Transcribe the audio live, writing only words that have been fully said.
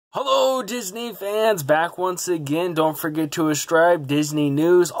Hello Disney fans, back once again. Don't forget to subscribe. Disney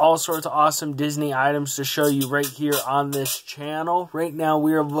news, all sorts of awesome Disney items to show you right here on this channel. Right now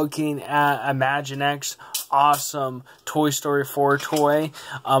we are looking at Imaginext awesome Toy Story 4 toy.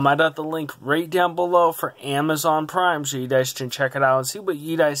 I got the link right down below for Amazon Prime so you guys can check it out and see what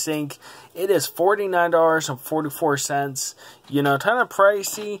you guys think. It is $49.44. You know, kind of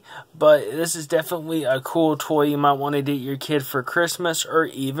pricey, but this is definitely a cool toy you might want to get your kid for Christmas or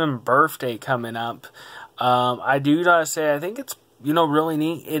even birthday coming up. I do gotta say, I think it's, you know, really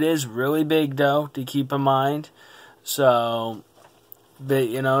neat. It is really big, though, to keep in mind. So, but,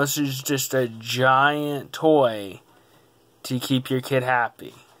 you know, this is just a giant toy to keep your kid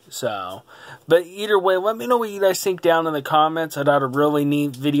happy. So, but either way, let me know what you guys think down in the comments. I got a really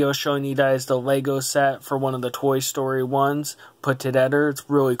neat video showing you guys the Lego set for one of the Toy Story ones put together. It's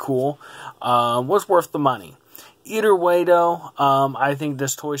really cool. Was worth the money. Either way, though, I think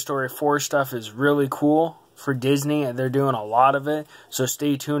this Toy Story 4 stuff is really cool for Disney, and they're doing a lot of it. So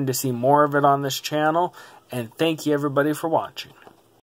stay tuned to see more of it on this channel. And thank you, everybody, for watching.